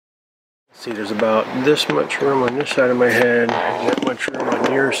See, there's about this much room on this side of my head, and that much room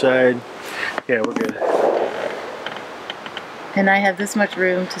on your side. Yeah, we're good. And I have this much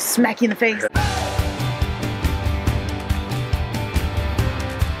room to smack you in the face.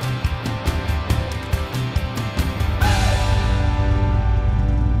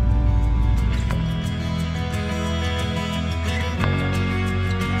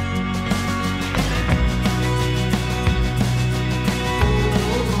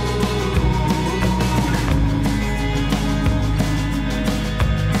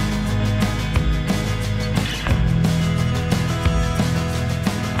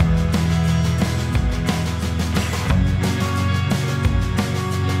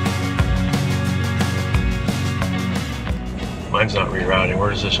 Mine's not rerouting. Where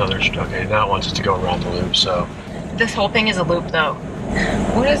does this other? Okay, now it wants us to go around the loop. So This whole thing is a loop, though.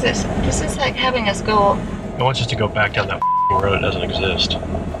 What is this? This is like having us go. it wants us to go back down that road that doesn't exist.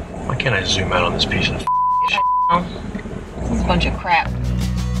 Why can't I zoom out on this piece of shit? This is a bunch of crap.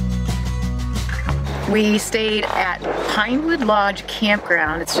 We stayed at Pinewood Lodge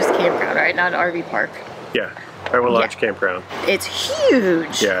campground. It's just campground, right? Not an RV park. Yeah, Pinewood Lodge campground. It's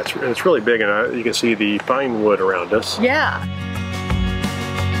huge. Yeah, it's really big, and you can see the pine wood around us. Yeah.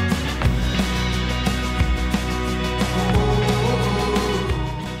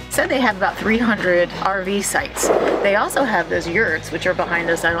 Said they have about 300 RV sites. They also have those yurts, which are behind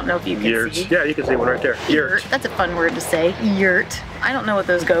us. I don't know if you can Yurts. see. Yeah, you can see one right there. Yurt. That's a fun word to say. Yurt. I don't know what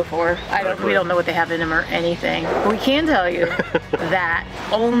those go for. We don't know what they have in them or anything. But we can tell you that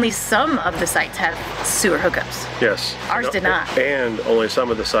only some of the sites have sewer hookups. Yes. Ours did not. And only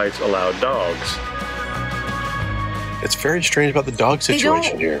some of the sites allow dogs. It's very strange about the dog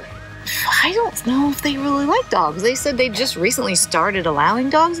situation here. I don't know if they really like dogs. They said they just recently started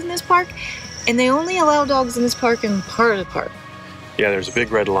allowing dogs in this park, and they only allow dogs in this park in part of the park. Yeah, there's a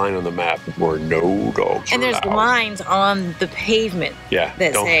big red line on the map where no dogs And are there's allowed. lines on the pavement Yeah,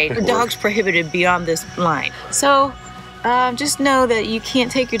 that say dogs prohibited beyond this line. So just know that you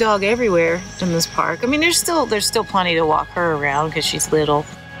can't take your dog everywhere in this park. I mean, there's still plenty to walk her around because she's little.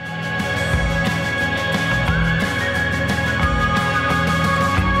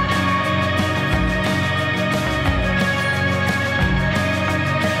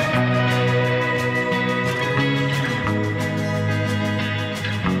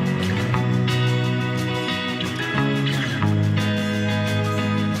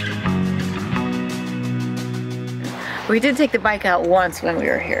 We did take the bike out once when we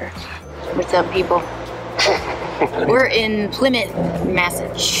were here. What's up, people? We're in Plymouth,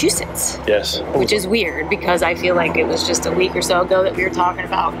 Massachusetts. Yes. Which is weird because I feel like it was just a week or so ago that we were talking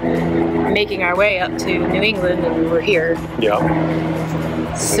about making our way up to New England, and we're here.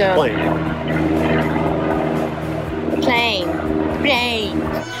 Yeah. So plane.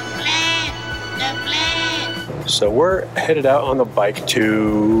 So we're headed out on the bike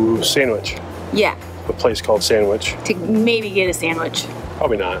to Sandwich. Yeah, A place called Sandwich. to maybe get a sandwich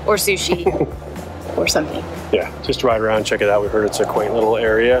Probably not. or sushi or something. Yeah, just ride around, check it out. We heard it's a quaint little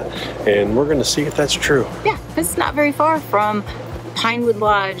area, and we're gonna see if that's true. Yeah, it's not very far from Pinewood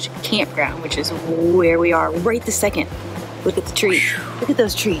Lodge campground, which is where we are right this second. Look at the trees. Look at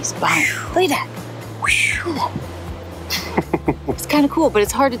those trees behind. Look at that. Look at that. It's kind of cool, but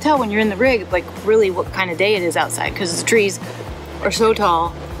it's hard to tell when you're in the rig, like really what kind of day it is outside, because the trees are so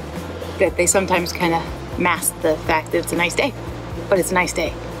tall that they sometimes kind of mask the fact that it's a nice day. But it's a nice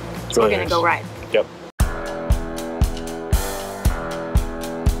day. So Really we're gonna nice. go ride. Yep.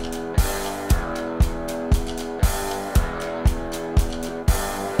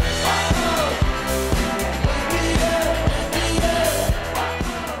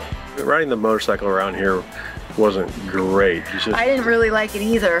 Riding the motorcycle around here wasn't great. It's just, I didn't really like it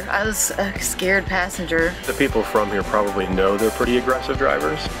either. I was a scared passenger. the people from here probably know they're pretty aggressive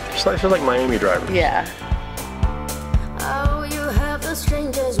drivers. It's like Miami drivers. Yeah. Oh, you have the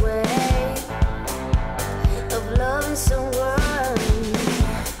strangest way of loving someone,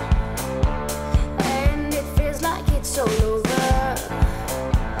 and it feels like it's all over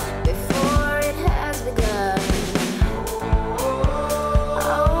before it has begun.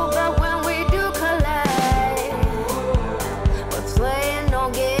 Oh, but when we do collide, we're playing no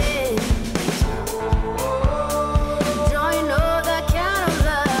games. Don't you know that kind of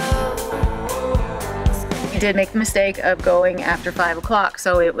love? We did make the mistake of going after 5 o'clock,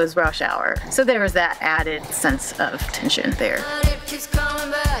 so it was rush hour. So there was that added sense of tension there. But it keeps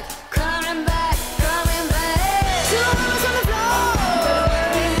coming back, coming back, coming back. Two arms on the floor,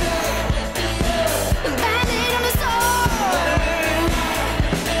 a bandit on the store.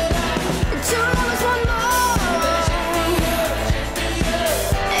 Two lovers, one more.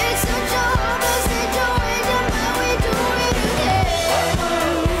 It's such a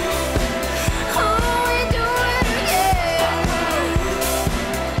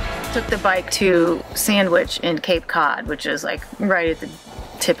bike to Sandwich in Cape Cod, which is like right at the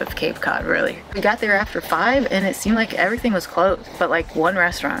tip of Cape Cod, really. We got there after 5 and it seemed like everything was closed, but like one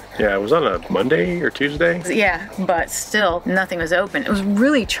restaurant. Yeah, it was on a Monday or Tuesday. Yeah, but still nothing was open. It was a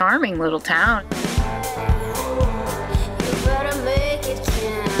really charming little town.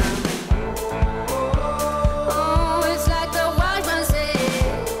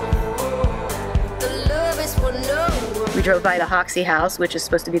 We drove by the Hoxie House, which is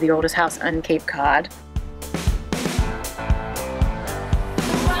supposed to be the oldest house on Cape Cod.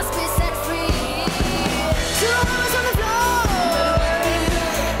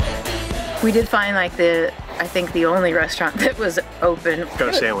 We did find like I think the only restaurant that was open. Got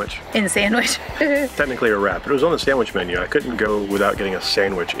a sandwich. In Sandwich. Technically a wrap, but it was on the sandwich menu. I couldn't go without getting a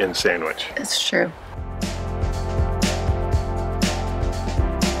sandwich in Sandwich. It's true.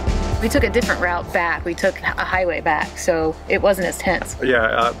 We took a different route back. We took a highway back, so it wasn't as tense.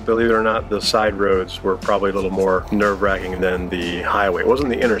 Yeah, believe it or not, the side roads were probably a little more nerve-wracking than the highway. It wasn't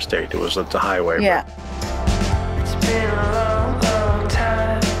the interstate, it was the highway. Yeah. It's been a long, long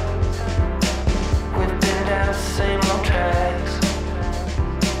time. We've been down the same old tracks.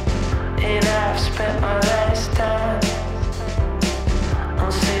 And I've spent my last time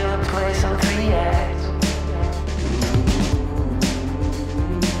on steal a place on 3 acts.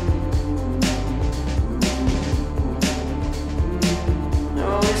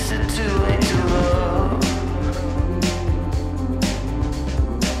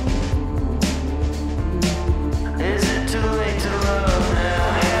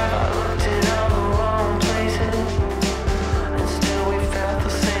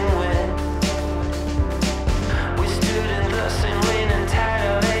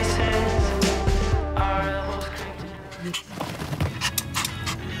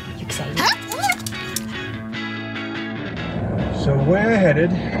 So we're headed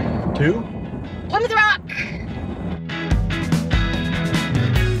to Plymouth Rock!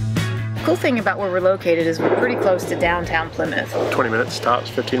 Cool thing about where we're located is we're pretty close to downtown Plymouth. 20 minutes tops,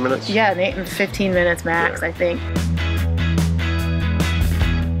 15 minutes? Yeah, 15 minutes max, yeah. I think.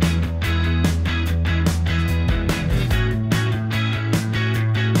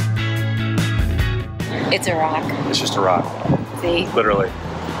 It's a rock. It's just a rock. See? Literally.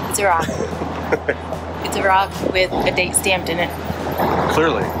 It's a rock. It's a rock with a date stamped in it.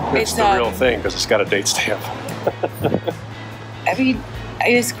 Clearly. It's the real thing because it's got a date stamp. I mean,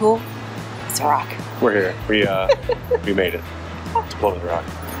 it's cool. It's a rock. We're here. We made it. To Plymouth Rock.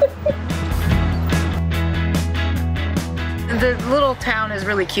 The little town is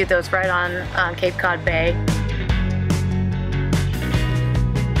really cute though. It's right on Cape Cod Bay.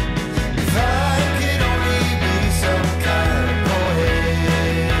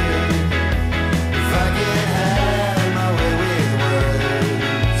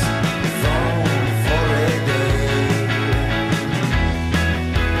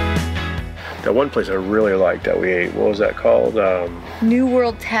 That one place I really liked that we ate, what was that called? New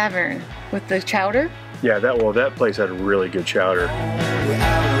World Tavern with the chowder. Yeah, that place had really good chowder.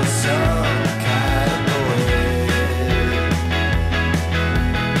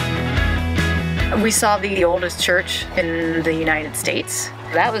 We saw the oldest church in the United States.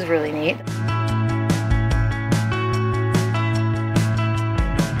 That was really neat.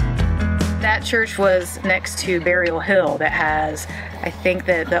 That church was next to Burial Hill that has, I think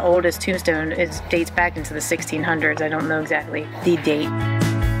that the oldest tombstone dates back into the 1600s. I don't know exactly the date.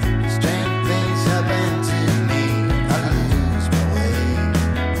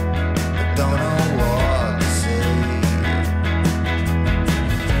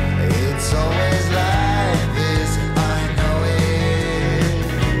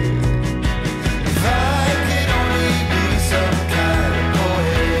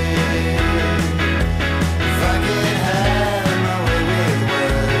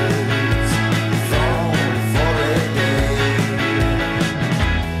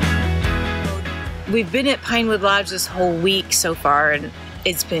 We've been at Pinewood Lodge this whole week so far, and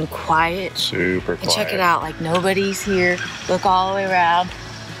it's been quiet. Super quiet. And check it out, like nobody's here. Look all the way around.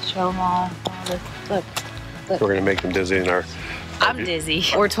 Show them all this. Look. We're gonna make them dizzy in our... I'm dizzy.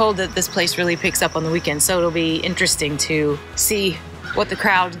 We're told that this place really picks up on the weekend, so it'll be interesting to see what the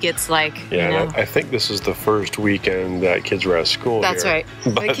crowd gets like. Yeah, you know? I think this is the first weekend that kids were out of school. That's here. right.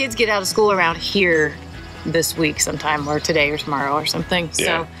 The kids get out of school around here this week sometime, or today or tomorrow or something.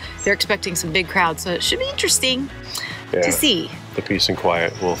 Yeah. So they're expecting some big crowds, so it should be interesting to see. The peace and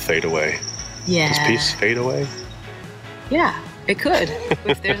quiet will fade away. Yeah. Does peace fade away? Yeah, it could.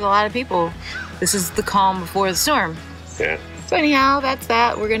 If there's a lot of people. This is the calm before the storm. Yeah. So anyhow, that's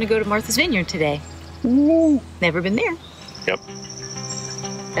that. We're gonna go to Martha's Vineyard today. Woo. Never been there. Yep.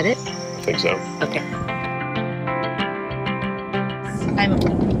 Is that it? I think so. Okay.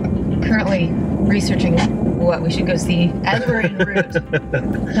 I'm currently researching what we should go see as we're en route,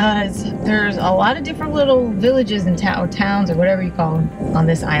 because there's a lot of different little villages and towns or whatever you call them on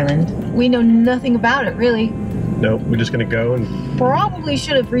this island. We know nothing about it, really. Nope, we're just gonna go and Probably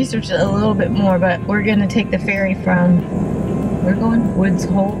should have researched it a little bit more, but we're gonna take the ferry from, we're going Woods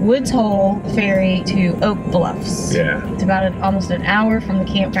Hole ferry to Oak Bluffs. yeah. It's about almost an hour from the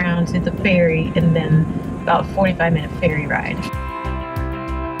campground to the ferry, and then about a 45-minute ferry ride.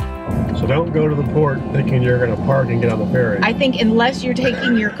 So don't go to the port thinking you're gonna park and get on the ferry. I think unless you're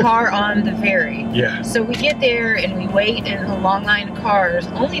taking your car on the ferry. Yeah. So we get there and we wait in a long line of cars,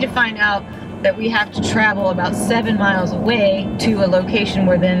 only to find out that we have to travel about 7 miles away to a location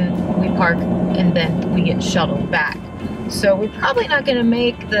where then we park and then we get shuttled back. So we're probably not gonna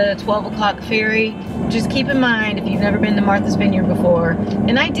make the 12 o'clock ferry. Just keep in mind if you've never been to Martha's Vineyard before.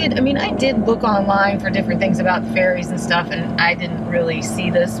 And I did look online for different things about the ferries and stuff, and I didn't really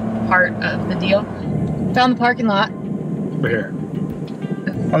see this part of the deal. Found the parking lot. We're here.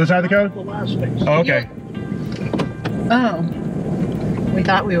 Other side of the code? The last space. Oh, okay. Oh, we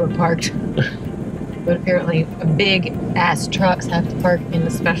thought we were parked. But apparently big ass trucks have to park in a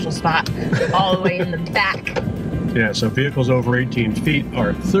special spot all the way in the back. Yeah, so vehicles over 18 feet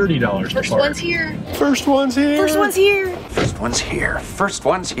are $30 to park. First one's here. First one's here. First one's here. First one's here. First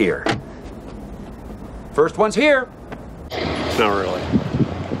one's here. First one's here. Not really.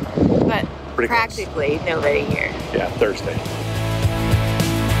 But Pretty close. practically nobody here. Yeah, Thursday.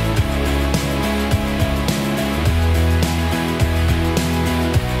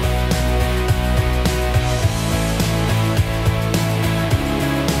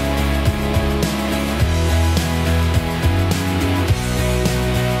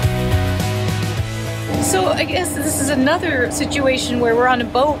 So I guess this is another situation where we're on a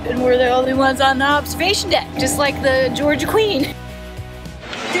boat and we're the only ones on the observation deck, just like the Georgia Queen.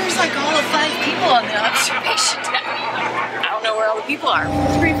 There's like all of 5 people on the observation deck. I don't know where all the people are.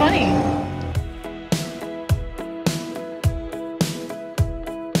 It's pretty funny.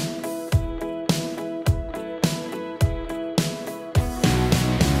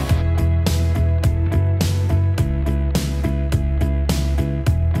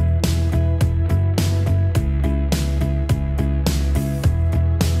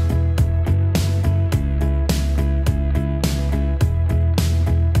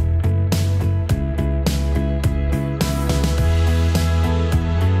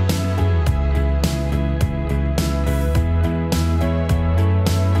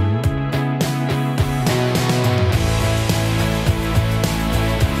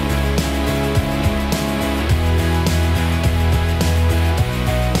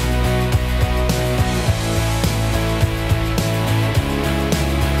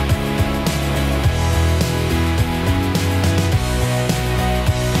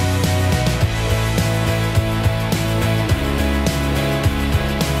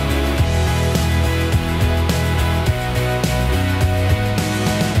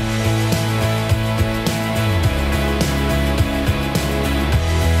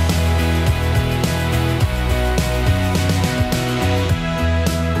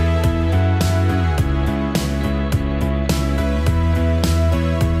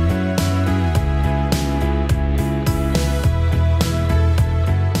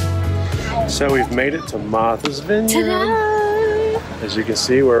 So we've made it to Martha's Vineyard. Ta-da! As you can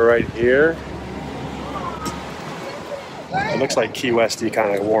see, we're right here. It looks like Key Westy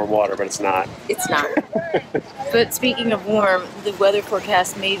kind of warm water, but it's not. It's not. But speaking of warm, the weather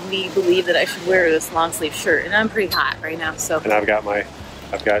forecast made me believe that I should wear this long sleeve shirt, and I'm pretty hot right now, so. And I've got, oh,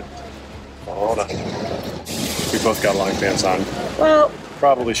 hold on. We both got long pants on. Well,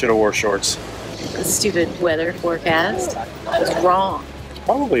 Probably should have wore shorts. the stupid weather forecast was wrong.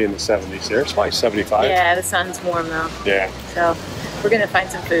 Probably in the 70s here. It's probably 75. Yeah, the sun's warm though. Yeah, So we're gonna find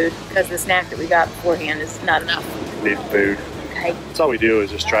some food because the snack that we got beforehand is not enough. need food. Okay. That's all we do is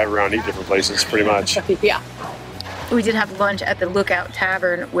just drive around, eat different places, pretty much. Yeah. We did have lunch at the Lookout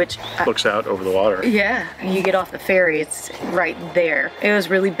Tavern, which Looks out over the water. yeah, you get off the ferry, it's right there. It was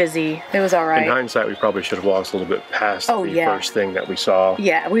really busy. It was all In right. hindsight, we probably should have walked a little bit past Oh, the yeah. first thing that we saw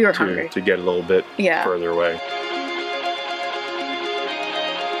Yeah, we were hungry. to get a little bit Yeah. further away.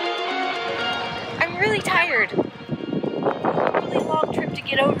 I'm really tired. Really long trip to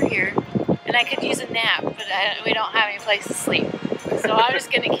get over here, and I could use a nap, but we don't have any place to sleep. So I'm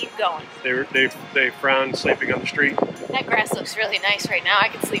just gonna keep going. They frown sleeping on the street. That grass looks really nice right now. I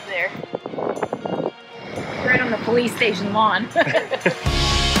could sleep there. Right on the police station lawn.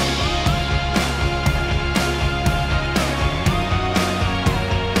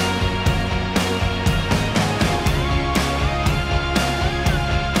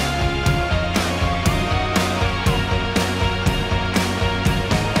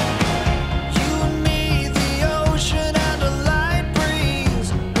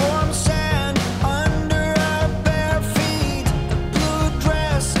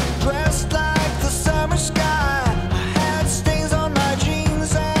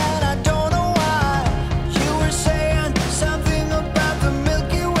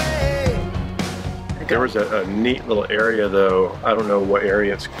 was a neat little area though. I don't know what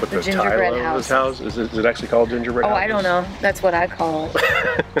area it's put the gingerbread tile over this house. Is it actually called gingerbread house? I don't know. That's what I call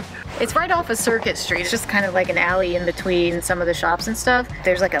it. It's right off of Circuit Street. It's just kind of like an alley in between some of the shops and stuff.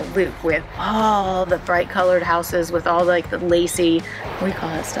 There's like a loop with all the bright colored houses with all like the lacy, what do you call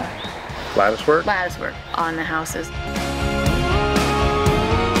that stuff? Latticework? Latticework on the houses.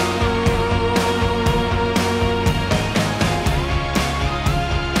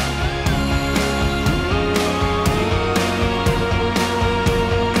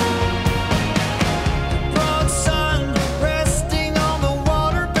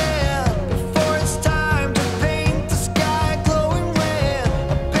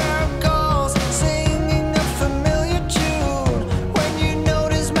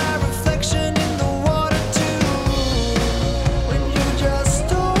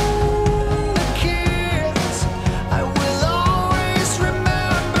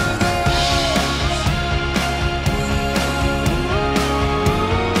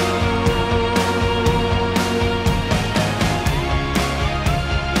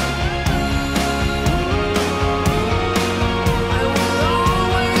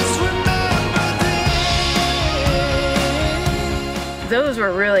 Those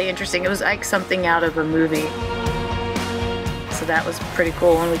were really interesting. It was like something out of a movie. So that was pretty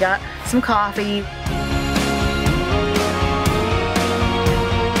cool. And we got some coffee.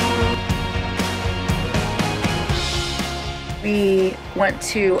 We went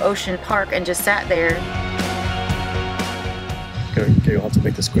to Ocean Park and just sat there. Okay, I'll have to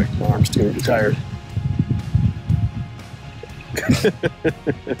make this quick. My arm's too tired. So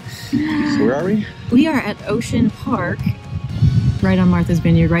where are we? We are at Ocean Park. Right on Martha's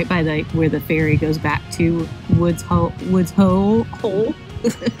Vineyard, right by the where the ferry goes back to Woods Hole.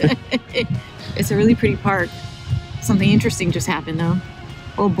 It's a really pretty park. Something interesting just happened though.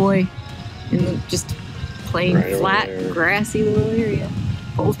 Oh boy, and just plain right flat, grassy little area.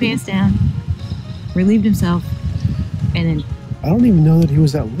 Pulled his pants down, relieved himself, and then. I don't even know that he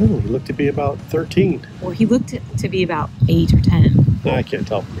was that little. He looked to be about 13. Well, he looked to be about 8 or 10. No, I can't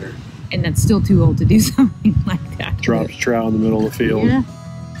tell from here. And that's still too old to do something like that. Drops trout in the middle of the field. Yeah.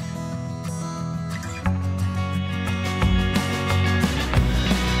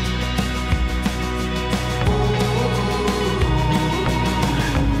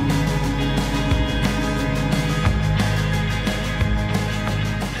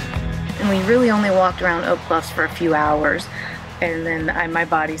 And we really only walked around Oak Bluffs for a few hours. And then my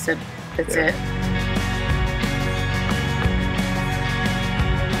body said, that's it.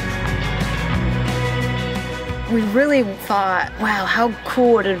 We really thought, wow, how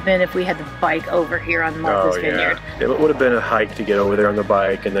cool would it have been if we had the bike over here on Martha's Vineyard. It would have been a hike to get over there on the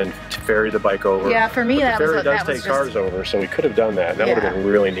bike and then to ferry the bike over. Yeah, for me but that was the ferry does take cars over, so we could have done that. That would have been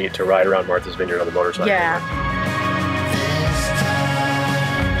really neat to ride around Martha's Vineyard on the motorcycle. Yeah.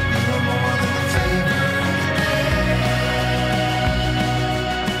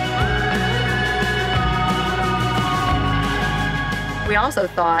 We also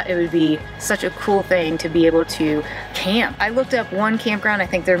thought it would be such a cool thing to be able to camp. I looked up one campground, I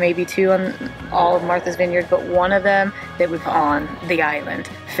think there may be 2 on all of Martha's Vineyard, but one of them that was on the island.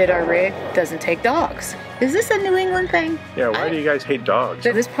 Fit our rig, doesn't take dogs. Is this a New England thing? Yeah, why do you guys hate dogs?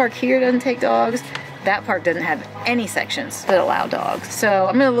 This park here doesn't take dogs. That park doesn't have any sections that allow dogs. So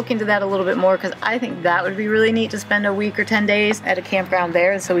I'm gonna look into that a little bit more because I think that would be really neat to spend a week or 10 days at a campground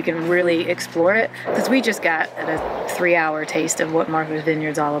there so we can really explore it. Because we just got a 3-hour taste of what Martha's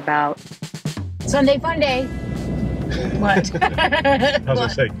Vineyard's all about. Sunday fun day. What? I was gonna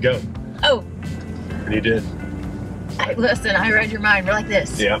say, go. Oh. And you did. Listen, I read your mind. We're like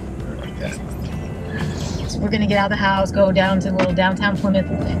this. Yeah, like that. So we're gonna get out of the house, go down to little downtown Plymouth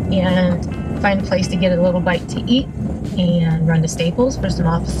and find a place to get a little bite to eat and run to Staples for some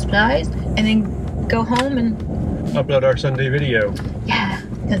office supplies and then go home and upload our Sunday video. Yeah,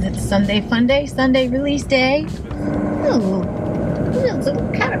 because it's Sunday fun day, Sunday release day. Oh, there's a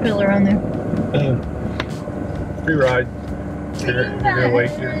little caterpillar on there. Free ride. You're gonna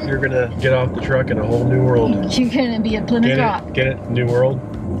wait. You're gonna get off the truck in a whole new world. You're gonna be a Plymouth Rock. Get it? New world.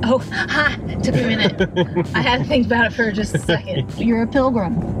 Oh, ha! Took a minute. I had to think about it for just a second. You're a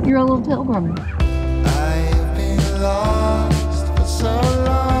pilgrim. You're a little pilgrim. I've been lost for so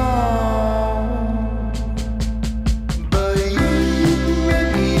long, but you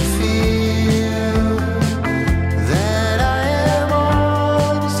make me feel that I am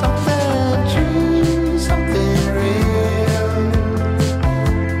on something true, something real.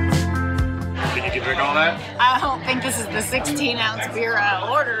 Think you can drink all that? I don't think this is the 16-ounce beer I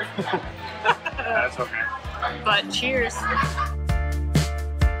ordered. That's okay. But cheers.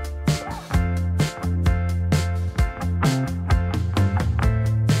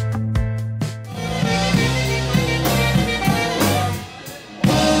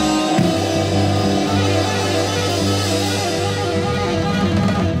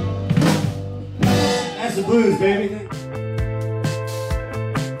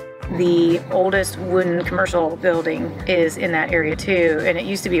 The oldest wooden commercial building is in that area too, and it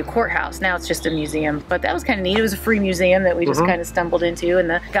used to be a courthouse. Now it's just a museum, but that was kind of neat. It was a free museum that we just kind of stumbled into, and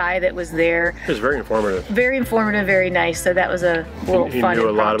the guy that was there, It was very informative. very informative, very nice. So that was a little He fun. knew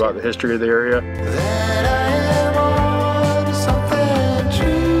a lot impromptu. about the history of the area. That I am on something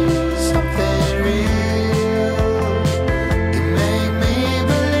true, something real. You make me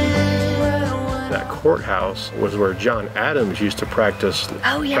believe. That courthouse was where John Adams used to practice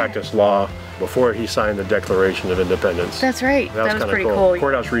Oh, yeah. practice law before he signed the Declaration of Independence. That's right. That was kinda pretty cool.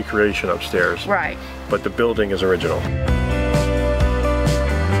 Courthouse recreation upstairs. Right. But the building is original.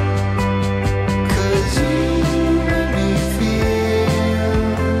 'Cause you make me feel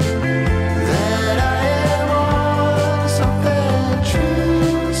that I am on something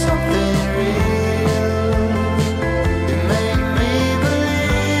true, something real. You make me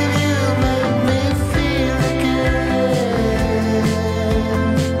believe, you make me feel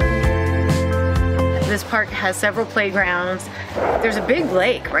again. This park has several playgrounds. There's a big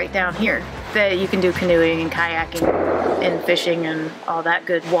lake right down here that you can do canoeing and kayaking and fishing and all that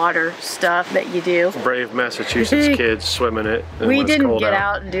good water stuff that you do. Brave Massachusetts kids swim in it. And We when it's didn't cold get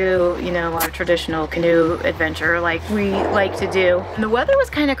out and do, you know, our traditional canoe adventure like we like to do. And the weather was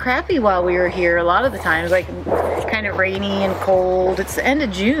kind of crappy while we were here a lot of the times, like kind of rainy and cold. It's the end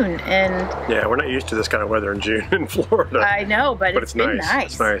of June and Yeah, we're not used to this kind of weather in June in Florida. I know, but But it's it's been nice. nice.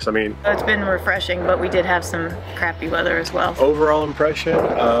 It's nice. I mean, It's been refreshing, but we did have some crappy weather as well. overall impression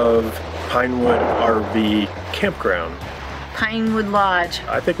of Pinewood RV Campground. Pinewood Lodge.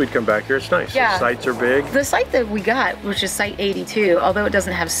 I think we'd come back here. It's nice. Yeah. The sites are big. The site that we got, which is site 82, although it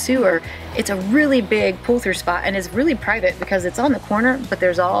doesn't have sewer, it's a really big pull-through spot and it's really private because it's on the corner, but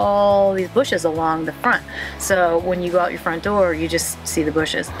there's all these bushes along the front. So when you go out your front door, you just see the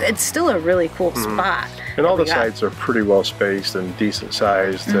bushes. It's still a really cool spot. And all that the we got. sites are pretty well spaced and decent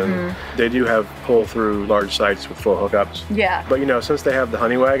sized, and they do have pull-through large sites with full hookups. Yeah. But you know, since they have the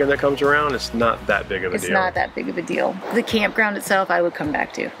honey wagon that comes around, it's not that big of a It's deal. not that big of a deal. The campground itself, I would come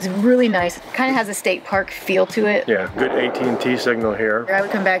back to. It's really nice. It kind of has a state park feel to it. Yeah, good AT&T signal here. I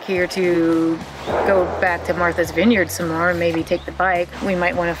would come back here to go back to Martha's Vineyard some more and maybe take the bike. We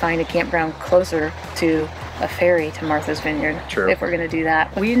might want to find a campground closer to a ferry to Martha's Vineyard. True. If we're going to do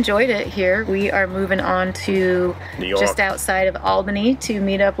that. We enjoyed it here. We are moving on to New York. just outside of Albany to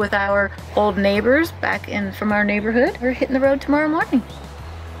meet up with our old neighbors back in from our neighborhood. We're hitting the road tomorrow morning.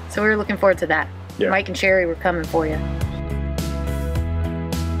 So we're looking forward to that. Yeah. Mike and Sherry were coming for you.